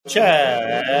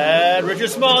Chad, Richard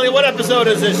Smalley, what episode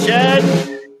is this, Chad?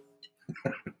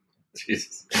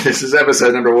 Jesus. This is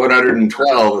episode number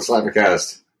 112 of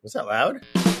Slappercast. Was that loud?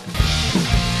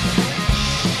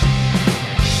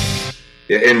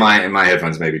 Yeah, in my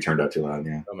headphones maybe turned up too loud,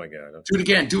 yeah. Oh my god.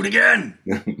 Okay. Do it again.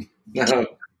 No.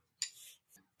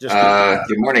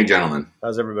 Good morning, gentlemen.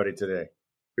 How's everybody today?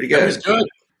 Pretty good. That was good.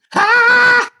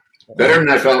 Better than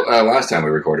I felt last time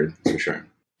we recorded, for sure.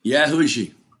 Yeah, who is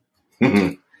she?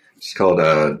 It's called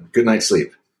Good Night's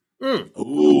Sleep.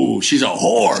 Ooh, she's a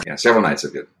whore. Yeah, several nights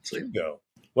of good sleep. Go.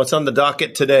 What's on the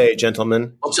docket today,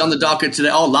 gentlemen? What's on the docket today?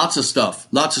 Oh, lots of stuff.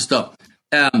 Right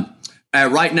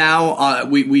now,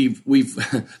 we've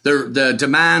the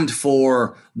demand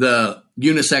for the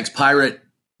unisex pirate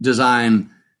design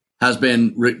has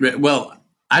been well.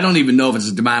 I don't even know if it's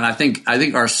a demand. I think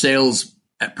our sales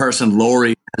person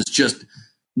Lori has just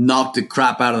knocked the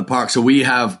crap out of the park. So we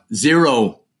have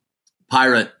 0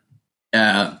 pirate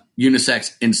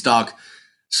unisex in stock.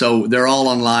 So they're all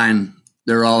online.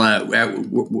 They're all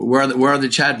where are the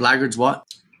Chad Blaggards? What?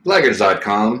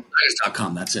 Blaggards.com.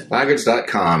 Blaggards.com. That's it.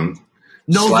 Blaggards.com.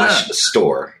 No /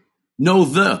 store. No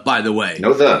the, by the way.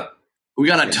 No the. We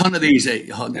got a ton of these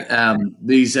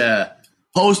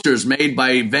posters made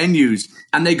by venues,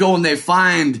 and they go and they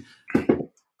find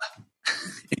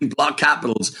in block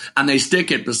capitals, and they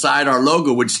stick it beside our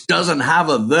logo, which doesn't have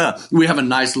a the. We have a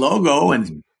nice logo,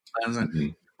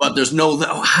 but there's no the.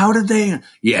 Oh, how did they?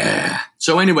 Yeah.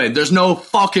 So anyway, there's no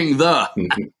fucking the.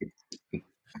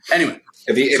 Anyway.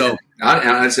 The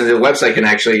website can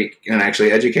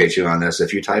actually educate you on this.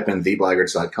 If you type in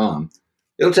theblaggards.com,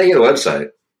 it'll take you to the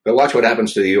website. But watch what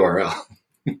happens to the URL.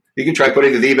 You can try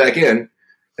putting the "the" back in,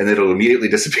 and it'll immediately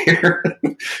disappear.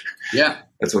 Yeah.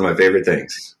 That's one of my favorite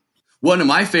things. One of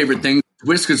my favorite things,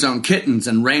 Whiskers on Kittens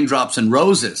and Raindrops and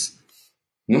Roses.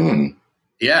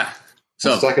 Yeah. So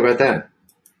let's talk about that.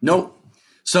 Nope.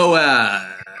 So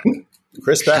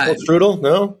Crisp apple strudel?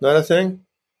 No? Not a thing?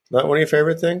 Not one of your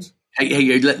favorite things?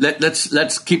 Hey,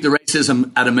 let's keep the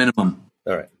racism at a minimum.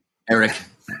 All right. Eric.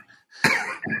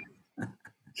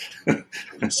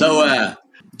 So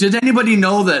did anybody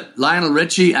know that Lionel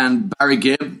Richie and Barry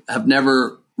Gibb have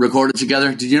never recorded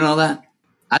together? Did you know that?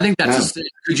 I think that's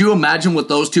could you imagine what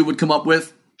those two would come up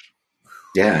with?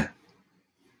 Yeah.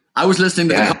 I was listening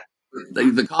to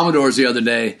the Commodores the other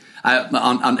day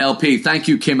on LP. Thank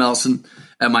you, Kim Elson,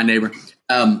 my neighbor.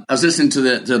 I was listening to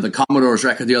the Commodores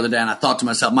record the other day, and I thought to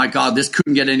myself, my God, this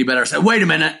couldn't get any better. I said, wait a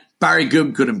minute, Barry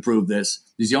Gibb could improve this.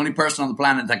 He's the only person on the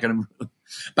planet that can improve.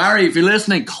 Barry, if you're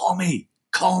listening, call me.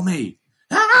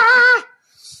 Ah!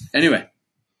 Anyway,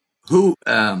 what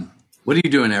are you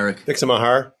doing, Eric? Fixing my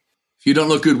hair. If you don't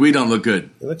look good, we don't look good.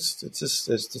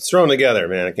 It's thrown together,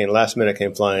 man. Last minute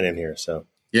came flying in here, so.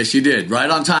 Yes, you did. Right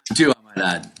on time, too, I might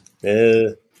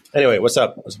add. Anyway, what's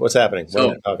up? What's happening? What are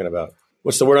we talking about?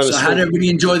 What's the word on the street? How did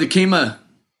everybody enjoy the Kemah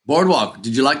Boardwalk?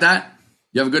 Did you like that?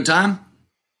 You have a good time?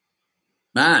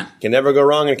 Man. Can never go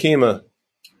wrong in Kemah.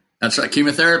 That's right.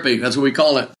 Chemotherapy. That's what we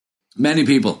call it. Many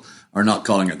people are not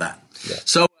calling it that. Yeah.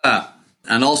 So,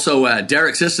 and also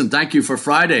Derek Sisson, thank you for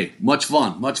Friday. Much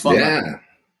fun. Yeah.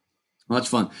 Much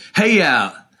fun. Hey,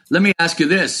 let me ask you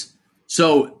this.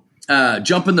 So,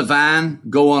 jump in the van,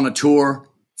 go on a tour.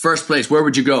 First place, where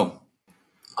would you go?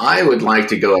 I would like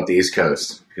to go up the East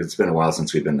Coast because it's been a while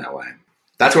since we've been that way.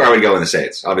 That's where I would go in the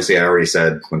States. Obviously, I already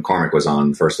said when Cormac was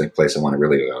on, first place I want to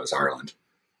really go is Ireland.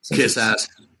 Kiss ass.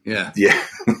 Yeah. Yeah.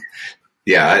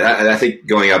 Yeah. I think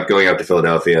going up to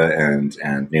Philadelphia and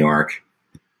New York,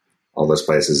 all those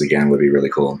places again would be really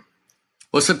cool.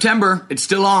 Well, September, it's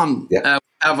still on. Yep.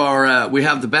 We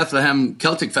have the Bethlehem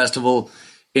Celtic Festival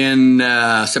in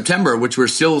September, which we're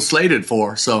still slated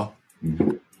for. So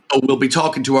we'll be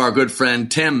talking to our good friend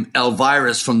Tim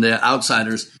Elvirus from the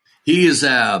Outsiders. He is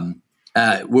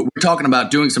we're talking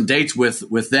about doing some dates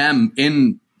with them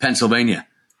in Pennsylvania.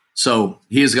 So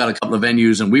he has got a couple of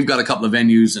venues, and we've got a couple of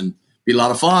venues, and be a lot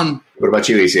of fun. What about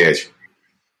you, ECH?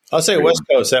 I'll say West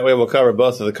Coast. That way we'll cover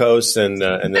both of the coasts, and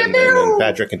then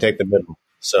Patrick can take the middle.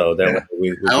 So that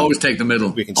way I always take the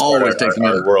middle. We can start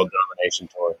our world domination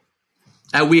tour.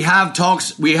 We have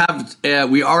talks. We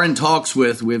are in talks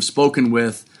with. We have spoken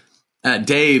with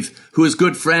Dave, who is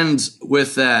good friends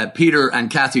with Peter and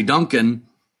Kathy Duncan.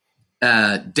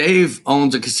 Dave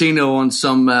owns a casino and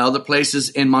some other places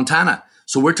in Montana.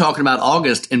 So we're talking about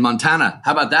August in Montana.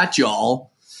 How about that,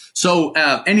 y'all? So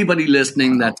anybody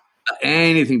listening that's got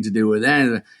anything to do with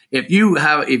anything, if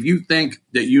you think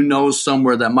that you know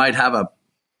somewhere that might have a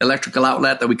electrical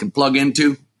outlet that we can plug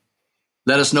into,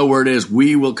 let us know where it is.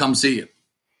 We will come see you.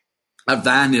 That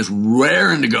van is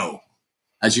raring to go,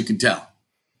 as you can tell.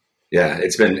 Yeah,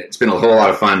 it's been a whole lot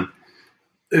of fun.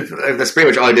 That's pretty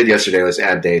much all I did yesterday was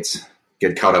add dates,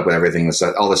 get caught up with everything,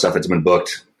 all the stuff that's been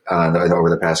booked over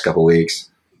the past couple weeks.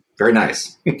 Very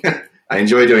nice. I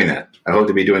enjoy doing that. I hope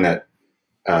to be doing that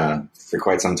for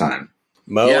quite some time.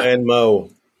 Mo and Mo.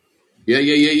 Yeah.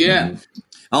 Mm-hmm.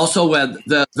 Also,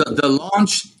 the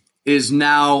launch is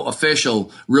now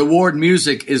official. Reward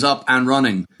Music is up and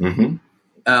running.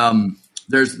 Mm-hmm.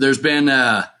 There's been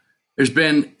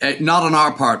not on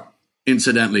our part,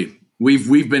 incidentally.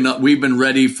 We've been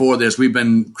ready for this. We've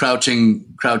been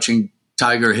crouching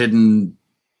tiger, hidden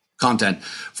content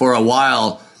for a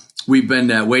while. We've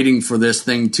been waiting for this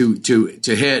thing to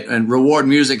hit, and Reward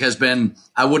Music has been,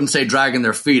 I wouldn't say dragging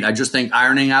their feet. I just think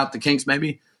ironing out the kinks,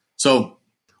 maybe. So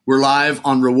we're live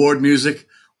on Reward Music,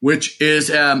 which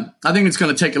is, I think it's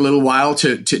going to take a little while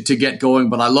to get going,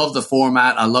 but I love the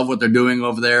format. I love what they're doing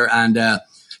over there. And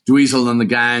Dweezil and the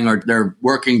gang they're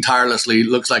working tirelessly. It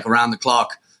looks like around the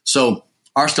clock. So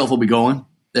our stuff will be going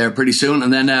there pretty soon.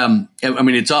 And then, I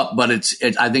mean, it's up, but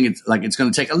I think it's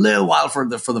going to take a little while for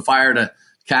the fire to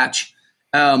catch.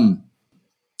 God,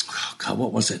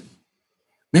 what was it?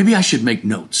 Maybe I should make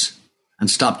notes and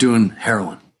stop doing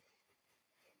heroin.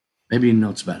 Maybe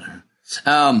notes better.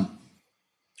 I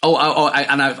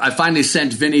finally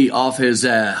sent Vinny off his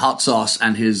hot sauce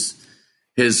and his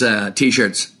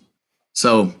t-shirts.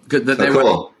 So good that they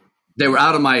were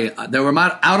out of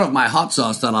my hot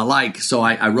sauce that I like. So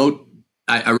I wrote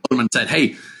him and said,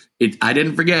 hey, I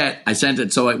didn't forget. I sent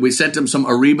it. So we sent him some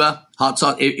Ariba hot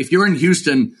sauce. If you're in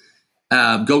Houston,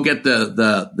 go get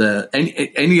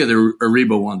any of the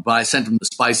Ariba one. But I sent him the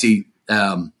spicy,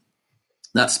 that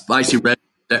spicy red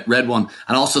one. And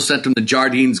I also sent him the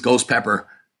Jardine's Ghost Pepper,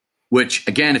 which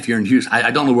again, if you're in Houston,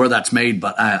 I don't know where that's made,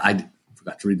 but I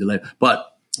forgot to read the label. But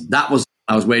that was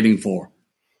what I was waiting for.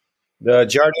 The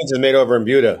Jardine's is made over in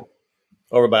Buda,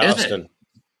 over by Austin.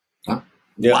 Huh?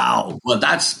 Yeah. Wow. Well,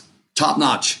 that's top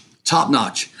notch.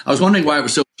 I was wondering why it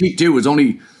was so cheap too. It was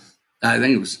only, I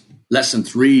think it was less than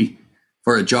 $3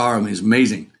 for a jar. I mean, it's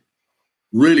amazing.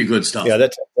 Really good stuff. Yeah,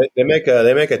 they make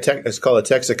it's called a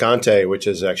Texicante, which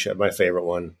is actually my favorite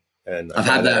one. And I've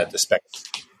had that at the Spec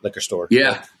liquor store.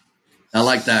 Yeah, I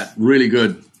like that. Really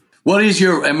good. What's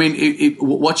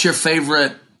your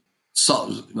favorite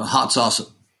hot sauce?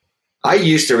 I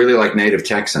used to really like Native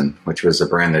Texan, which was a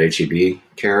brand that HEB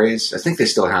carries. I think they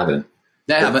still have it.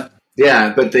 They have it.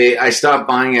 Yeah, but I stopped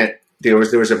buying it. There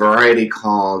was a variety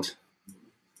called,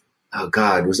 oh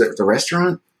God, was it the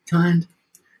restaurant kind?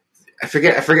 I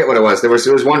forget what it was. There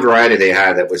was one variety they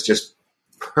had that was just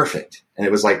perfect, and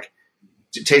it was like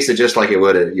it tasted just like it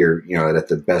would at at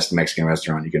the best Mexican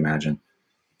restaurant you can imagine.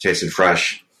 It tasted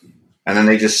fresh, and then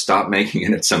they just stopped making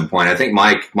it at some point. I think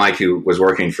Mike, who was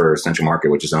working for Central Market,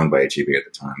 which is owned by HEB at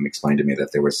the time, explained to me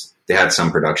that they had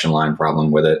some production line problem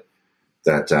with it.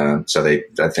 I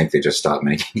think they just stopped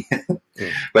making it.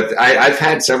 But I've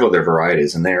had several of their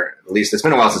varieties, and at least it's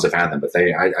been a while since I've had them, but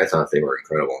I thought they were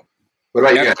incredible. What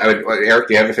about you guys? Eric,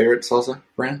 do you have a favorite salsa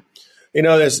brand?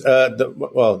 There's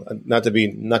not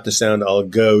to sound all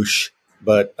gauche,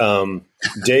 but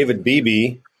David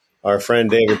Beebe, our friend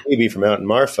David Beebe from out in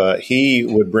Marfa, he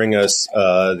would bring us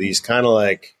these kind of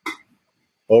like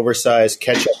oversized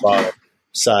ketchup bottle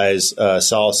size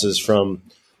salsas from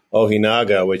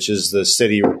Ojinaga, which is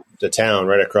the town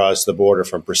right across the border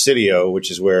from Presidio, which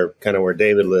is where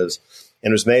David lives,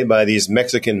 and it was made by these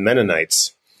Mexican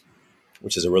Mennonites,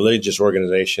 which is a religious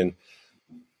organization.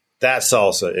 That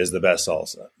salsa is the best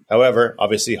salsa. However,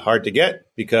 obviously hard to get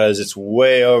because it's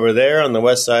way over there on the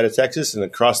west side of Texas and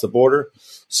across the border.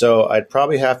 So I'd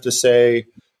probably have to say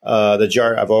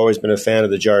I've always been a fan of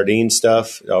the Jardine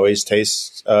stuff. It always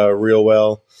tastes real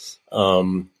well.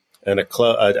 And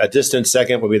a distant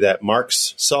second would be that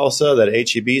Mark's salsa that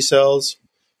HEB sells.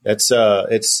 It's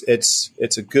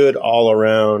a good all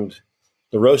around.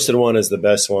 The roasted one is the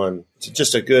best one. It's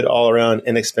just a good all around,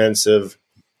 inexpensive,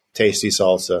 tasty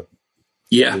salsa.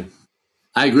 Yeah,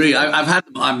 I agree. I've had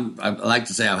them. I like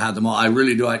to say I've had them all. I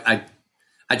really do. I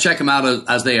check them out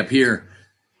as they appear,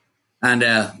 and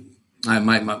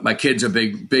my kids are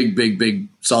big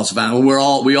salsa fan.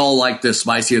 We all like the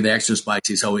spicy or the extra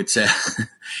spicy, so it's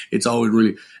it's always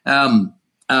really. And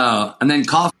then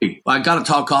coffee. I got to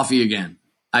talk coffee again.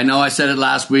 I know I said it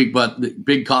last week, but the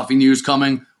big coffee news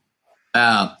coming.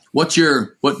 What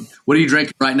are you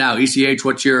drinking right now? ECH,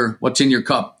 what's in your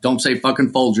cup? Don't say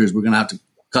fucking Folgers. We're gonna have to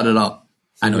cut it up.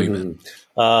 I know you meant.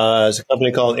 There's a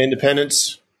company called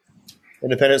Independence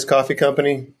Coffee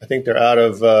Company. I think they're out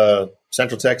of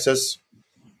Central Texas,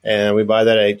 and we buy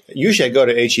that. Usually, I go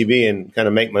to HEB and kind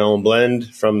of make my own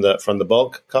blend from the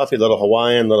bulk coffee. A little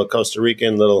Hawaiian, little Costa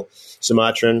Rican, little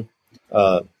Sumatran,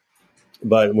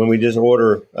 But when we just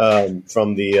order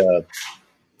from the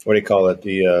what do you call it,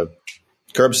 the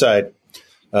curbside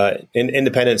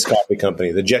Independence Coffee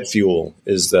Company, the Jet Fuel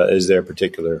is their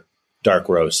particular dark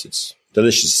roast. It's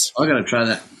delicious. I gotta try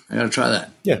that.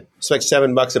 Yeah, it's like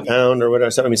 $7 a pound or whatever.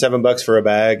 $7 for a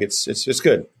bag. It's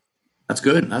good. That's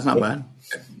good. That's not bad.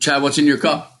 Chad, what's in your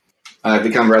cup? I've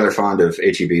become rather fond of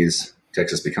HEB's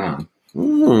Texas Pecan,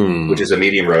 which is a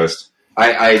medium roast.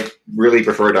 I really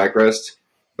prefer dark roast,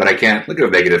 but I can't. Look at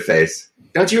a negative face.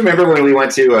 Don't you remember when we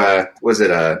went to,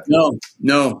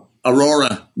 No,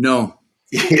 Aurora, no.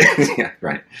 Yeah,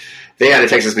 right. They had a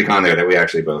Texas Pecan there that we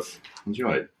actually both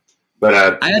enjoyed.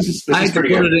 But I had to put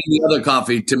it in the other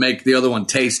coffee to make the other one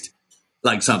taste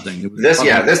like something.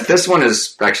 This one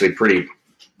is actually pretty.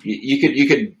 You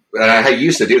could. I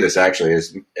used to do this actually.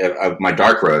 Is my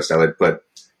dark roast, I would put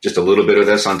just a little bit of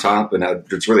this on top, and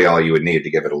it's really all you would need to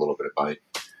give it a little bit of bite.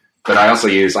 But I also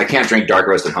I can't drink dark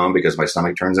roast at home because my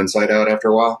stomach turns inside out after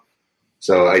a while.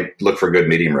 So I look for good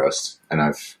medium roast, and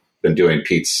I've been doing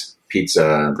Pete's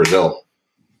Brazil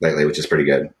lately, which is pretty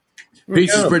good.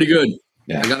 Pete's is pretty good.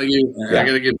 Yeah. I gotta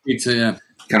give pizza. Yeah,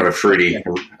 kind of a fruity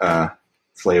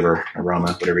flavor,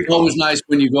 aroma, whatever you it's call it. always nice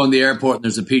when you go in the airport and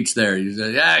there's a Pete's there. You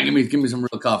say, "Yeah, give me some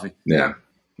real coffee." Yeah,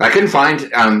 I couldn't find.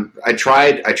 I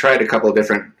tried a couple of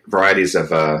different varieties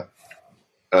of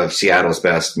Seattle's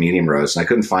best medium roast, and I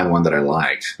couldn't find one that I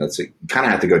liked. You kind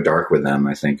of have to go dark with them,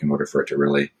 I think, in order for it to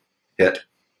really hit.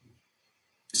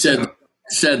 Said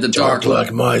the dark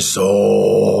like my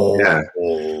soul. Yeah.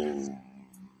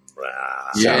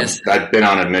 Yes. So I've been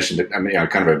on a mission,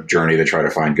 kind of a journey to try to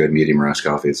find good medium roast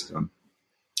coffees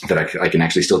that I can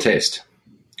actually still taste.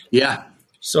 Yeah.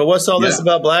 So what's all this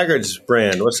about Blackguard's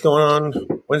brand? What's going on?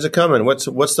 When's it coming? What's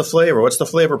the flavor? What's the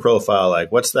flavor profile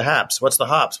like? What's the haps? What's the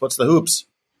hops? What's the hoops?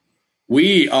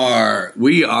 We are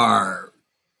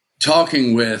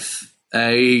talking with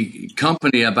a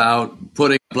company about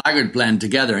putting a Blackguard blend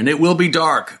together, and it will be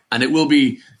dark, and it will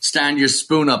be stand your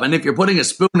spoon up. And if you're putting a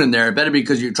spoon in there, it better be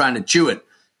because you're trying to chew it.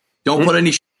 Don't put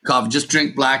any coffee, just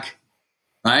drink black,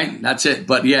 right? That's it.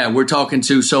 But yeah, we're talking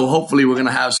so hopefully we're going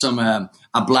to have some a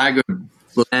Blackguard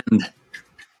blend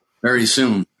very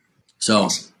soon. So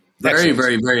very,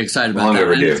 very, very excited about that.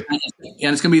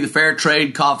 And it's going to be the fair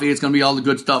trade coffee. It's going to be all the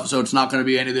good stuff. So it's not going to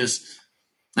be any of this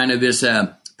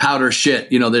powder shit,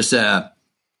 this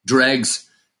dregs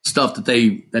stuff that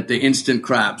they instant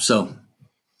crap. So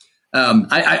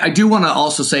I do want to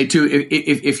also say too,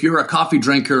 if you're a coffee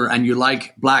drinker and you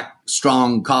like black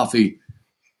strong coffee,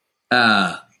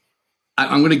 I'm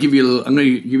going to give you a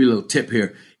little tip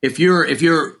here. If you're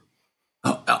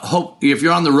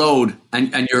on the road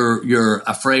and you're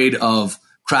afraid of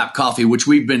crap coffee, which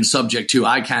we've been subject to,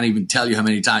 I can't even tell you how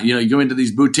many times. You go into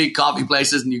these boutique coffee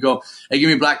places and you go, "Hey, give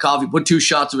me black coffee. Put 2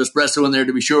 shots of espresso in there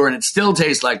to be sure," and it still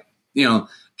tastes like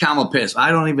camel piss.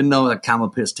 I don't even know that camel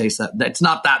piss tastes that. It's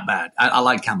not that bad. I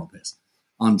like camel piss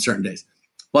on certain days,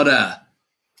 but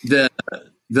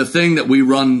the thing that we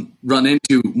run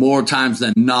into more times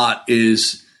than not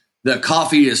is the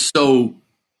coffee is so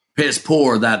piss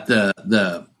poor that the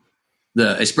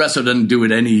espresso doesn't do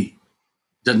it any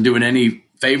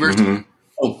favors. Mm-hmm.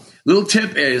 Oh, little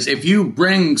tip is if you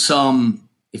bring some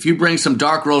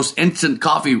dark roast instant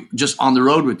coffee just on the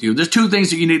road with you, there's 2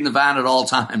 things that you need in the van at all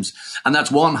times, and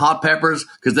that's 1, hot peppers,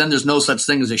 because then there's no such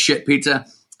thing as a shit pizza,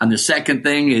 and the second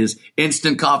thing is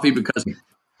instant coffee, because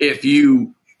if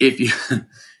you get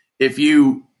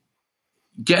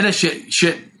a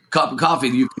shit cup of coffee,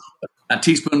 you put a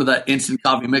teaspoon of that instant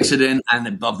coffee, mix it in,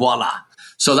 and voila.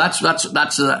 So that's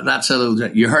a little.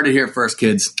 You heard it here first,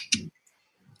 kids.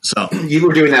 So you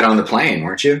were doing that on the plane,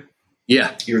 weren't you?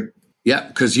 Yeah,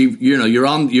 because you're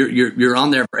on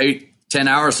there for 8-10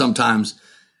 hours sometimes,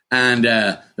 and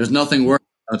there's nothing worse.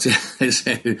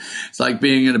 It's like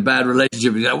being in a bad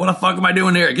relationship. You're like, what the fuck am I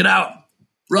doing here? Get out,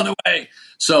 run away.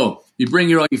 So you bring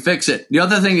your own, you fix it. The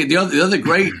other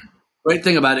great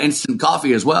thing about instant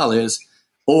coffee as well is,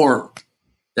 or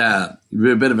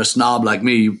you're a bit of a snob like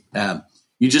me.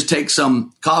 You just take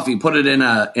some coffee, put it in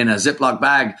a Ziploc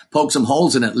bag, poke some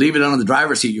holes in it, leave it under the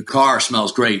driver's seat. Your car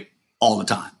smells great all the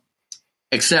time,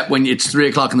 except when it's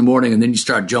 3:00 in the morning and then you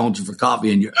start jonesing for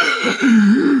coffee and you're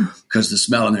because the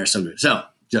smell in there is so good. So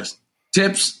just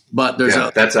tips, but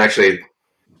that's actually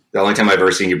the only time I've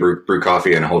ever seen you brew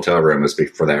coffee in a hotel room was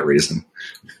for that reason.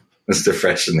 It's to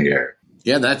freshen the air.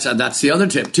 Yeah, that's the other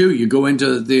tip too. You go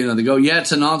into they go, yeah,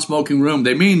 it's a non-smoking room.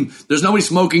 They mean there's nobody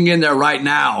smoking in there right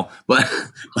now, but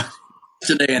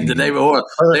today and the day before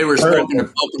they were smoking their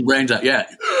fucking brains out. Yeah,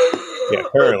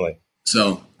 currently.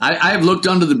 So I have looked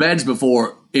under the beds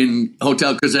before in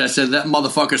hotel because I said that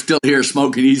motherfucker's still here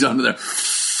smoking. He's under there.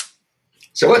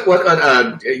 So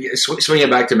swinging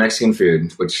back to Mexican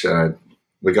food, which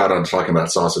we got on talking about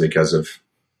salsa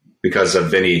because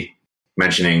of Vinny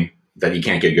mentioning that you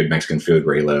can't get good Mexican food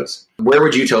where he lives. Where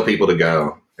would you tell people to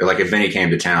go? Like if Vinny came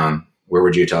to town, where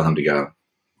would you tell him to go?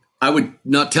 I would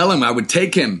not tell him. I would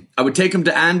take him. I would take him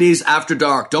to Andy's after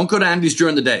dark. Don't go to Andy's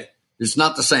during the day. It's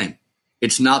not the same.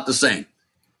 It's not the same.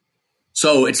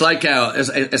 So it's like a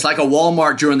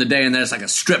Walmart during the day, and then it's like a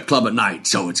strip club at night.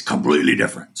 So it's completely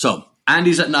different. So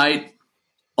Andy's at night,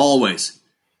 always.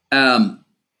 If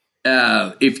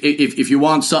you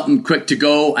want something quick to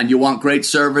go and you want great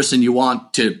service and you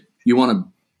want to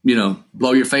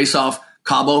blow your face off,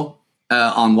 Cabo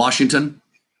on Washington,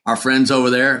 our friends over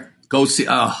there, go see.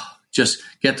 Just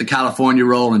get the California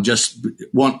roll and just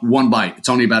one bite. It's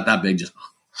only about that big. Just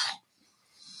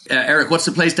Eric, what's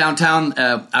the place downtown?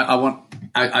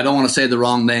 I don't want to say the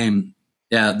wrong name.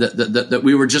 Yeah, that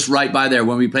we were just right by there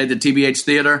when we played the TBH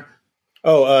Theater.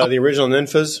 The original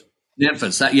Ninfas.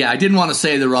 Ninfas. I didn't want to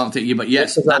say the wrong thing, but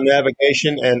yes, it's on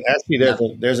Navigation, and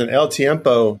actually there's an El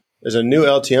Tiempo. There's a new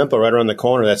El Tiempo right around the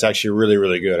corner that's actually really,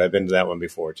 really good. I've been to that one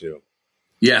before too.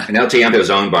 Yeah, and El Tiempo is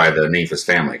owned by the Ninfas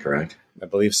family, correct? I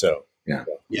believe so.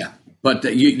 Yeah.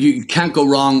 But you can't go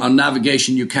wrong on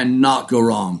Navigation. You cannot go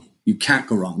wrong. You can't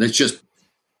go wrong. That's just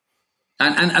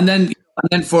and then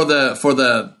for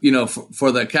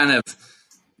the kind of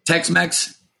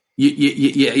Tex-Mex,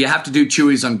 you have to do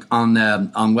Chuy's on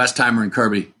Westheimer and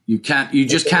Kirby. You can't. You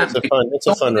just can't. It's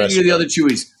a fun restaurant. The other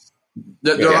Chuy's.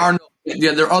 There are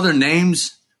other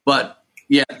names, but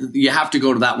yeah, you have to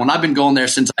go to that one. I've been going there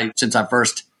since I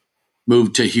first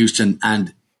moved to Houston,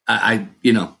 and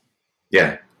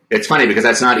Yeah, it's funny because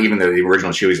that's not even the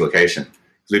original Chuy's location.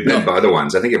 We've been to other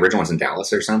ones. I think the original one's in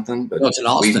Dallas or something. But it's in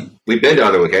Austin. We've been to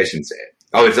other locations.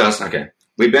 Oh, it's Austin. Okay.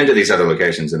 We've been to these other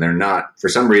locations, and they're not, for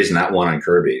some reason, that one on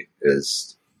Kirby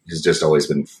has just always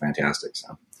been fantastic.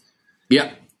 So,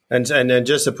 yeah. And then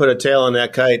just to put a tail on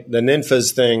that kite, the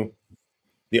Ninfas thing,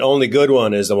 the only good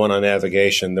one is the one on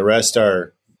Navigation. The rest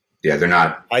are... Yeah, they're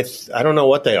not... I don't know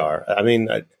what they are. I mean,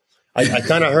 I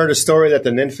kind of heard a story that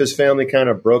the Ninfas family kind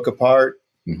of broke apart,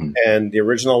 and the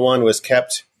original one was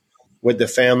kept with the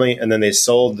family, and then they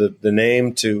sold the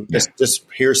name to just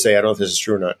hearsay. I don't know if this is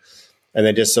true or not. And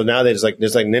they just, so now there's like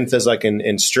Ninfas like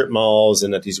in strip malls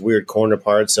and at these weird corner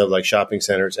parts of like shopping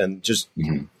centers, and just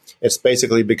it's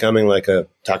basically becoming like a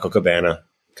Taco Cabana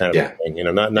kind of thing,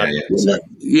 not.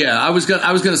 Yeah, I was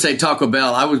gonna say Taco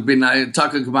Bell.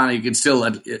 Taco Cabana. You can still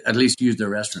at least use their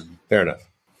restaurant. Fair enough.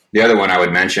 The other one I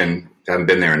would mention, I haven't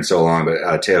been there in so long, but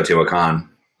Teotihuacan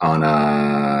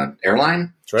on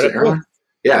Airline. It's right Airline.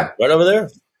 Yeah, right over there.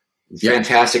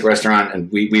 Fantastic restaurant,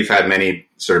 and we've had many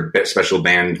sort of special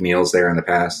band meals there in the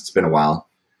past. It's been a while,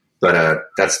 but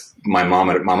that's my mom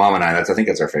and I. I think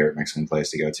that's our favorite Mexican place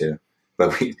to go to.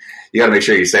 But you got to make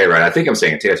sure you say it right. I think I'm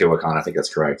saying Teotihuacan. I think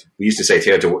that's correct. We used to say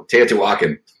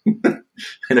Teotihuacan, and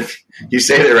if you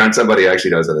say it around somebody who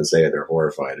actually knows how to say it, they're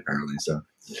horrified apparently. So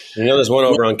there's one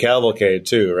over on Cavalcade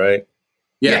too, right?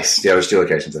 Yes. Yeah, there's two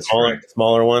locations. That's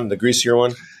smaller one, the greasier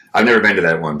one. I've never been to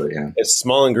that one, but yeah, it's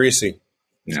small and greasy.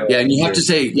 Yeah, and you have to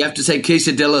say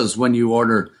quesadillas when you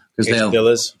order because they'll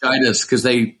guide us because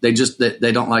they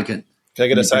don't like it. Can I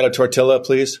get a side of tortilla,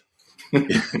 please?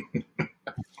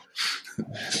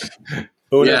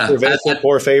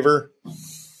 Por favor.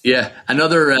 Yeah,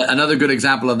 another good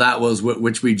example of that was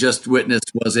which we just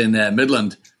witnessed was in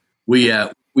Midland. We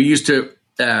used to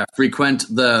frequent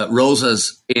the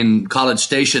Rosas in College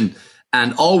Station.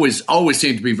 And always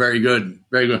seemed to be very good,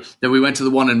 very good. Then we went to the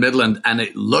one in Midland, and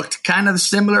it looked kind of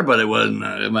similar, but it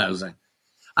wasn't.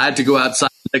 I had to go outside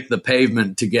and lick the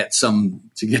pavement to get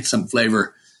some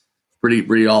flavor.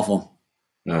 Pretty awful.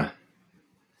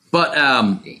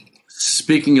 But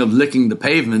speaking of licking the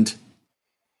pavement,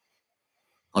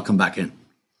 I'll come back in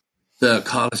the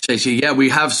College Station. Yeah, we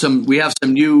have some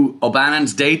new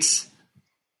O'Bannon's dates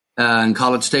in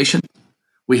College Station.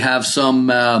 We have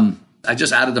some. I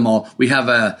just added them all. We have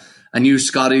a new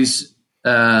Scotty's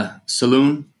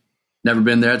saloon. Never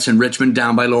been there. It's in Richmond,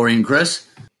 down by Laurie and Chris.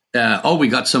 We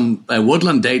got some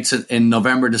Woodland dates in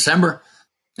November, December.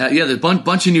 There's a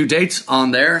bunch of new dates on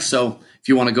there. So if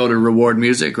you want to go to Reward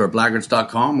Music or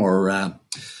Blackguards.com or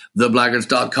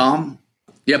theblackguards.com,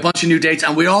 a bunch of new dates.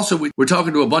 And we're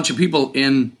talking to a bunch of people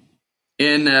in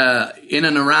and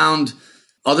around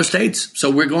other states.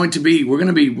 So we're going to be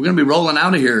rolling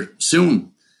out of here soon.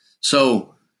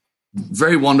 So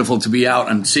very wonderful to be out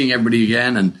and seeing everybody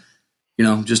again,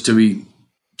 and just to be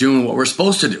doing what we're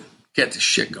supposed to do, get this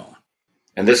shit going.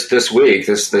 And this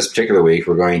particular week,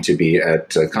 we're going to be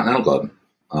at Continental Club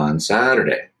on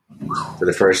Saturday for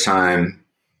the first time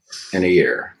in a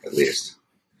year, at least.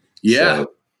 Yeah.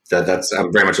 So that's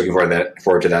I'm very much looking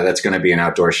forward to that. That's going to be an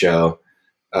outdoor show.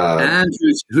 And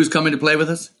who's coming to play with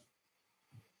us?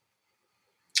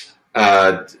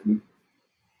 Come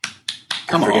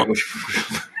on.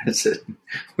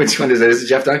 Which one is it? Is it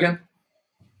Jeff Duncan?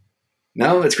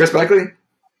 No, it's Chris Buckley?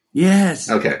 Yes.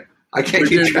 Okay. I can't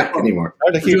keep track anymore.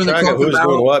 Hard to keep track of who's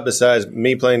doing what besides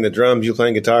me playing the drums, you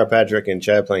playing guitar, Patrick, and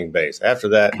Chad playing bass. After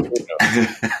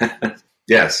that,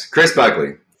 Yes, Chris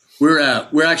Buckley. We're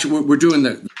doing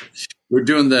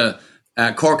the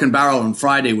Cork and Barrel on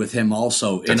Friday with him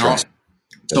also in Austin.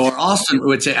 So our Austin,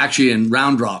 which is actually in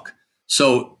Round Rock.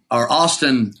 So our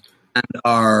Austin and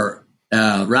our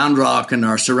Round Rock and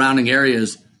our surrounding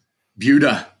areas,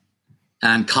 Buda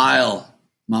and Kyle,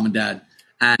 mom and dad,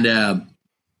 and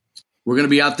we're going to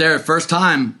be out there first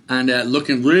time and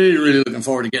really looking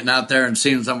forward to getting out there and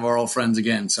seeing some of our old friends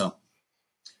again. So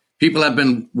people have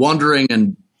been wondering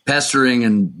and pestering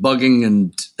and bugging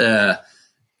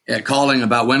and calling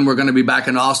about when we're going to be back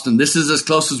in Austin. This is as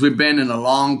close as we've been in a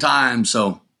long time.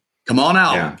 So come on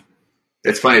out. Yeah.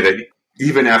 It's funny that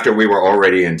even after we were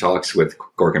already in talks with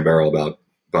Cork and Barrel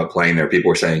about playing there, people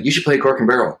were saying, you should play Cork and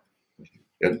Barrel.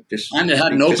 And it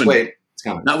hadn't opened. Wait, it's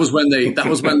coming. That was when they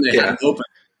Yeah. hadn't opened.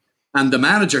 And the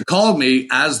manager called me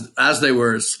as they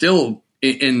were still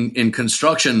in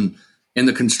construction, in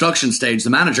the construction stage. The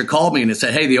manager called me and it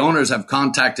said, hey, the owners have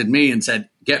contacted me and said,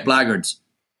 get Blackguards.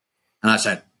 And I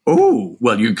said, oh,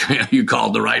 well, you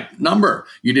called the right number.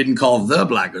 You didn't call the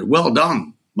Blackguard. Well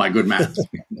done, my good man.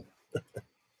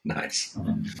 Nice.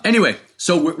 Anyway,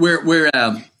 so we're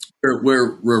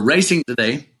racing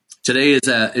today. Today is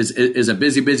a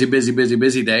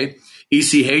busy day.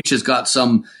 ECH has got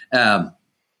some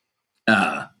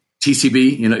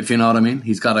TCB, if you know what I mean.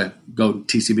 He's got to go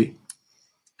TCB,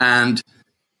 and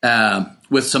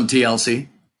with some TLC.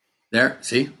 There,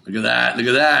 see, look at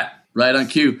that, right on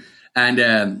cue.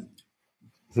 And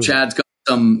Chad's got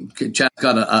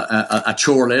a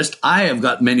chore list. I have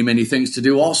got many things to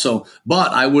do also,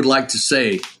 but I would like to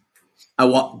say,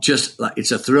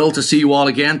 it's a thrill to see you all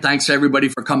again. Thanks to everybody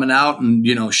for coming out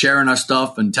and sharing our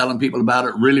stuff and telling people about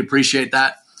it. Really appreciate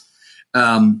that.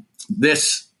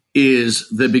 This is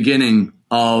the beginning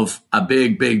of a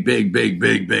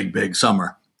big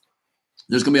summer.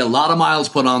 There's going to be a lot of miles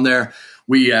put on there.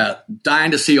 We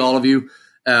dying to see all of you.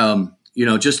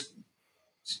 Just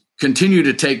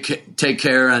continue to take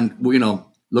care and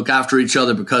look after each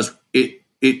other, because it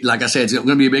like I said, it's going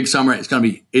to be a big summer. It's going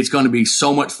to be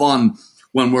so much fun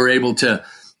when we're able to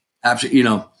actually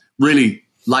really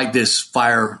light this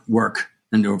firework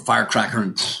and firecracker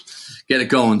and get it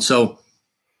going. So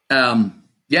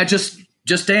just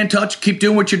stay in touch, keep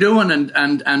doing what you're doing,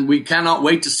 and we cannot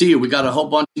wait to see you. We got a whole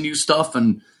bunch of new stuff,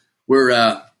 and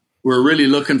we're really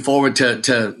looking forward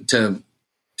to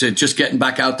just getting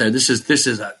back out there. This is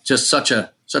just such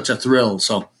a thrill.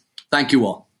 So thank you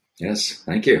all. Yes,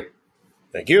 thank you.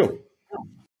 thank you.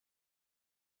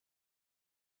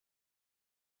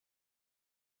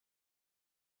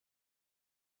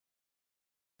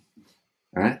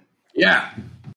 All right. Yeah.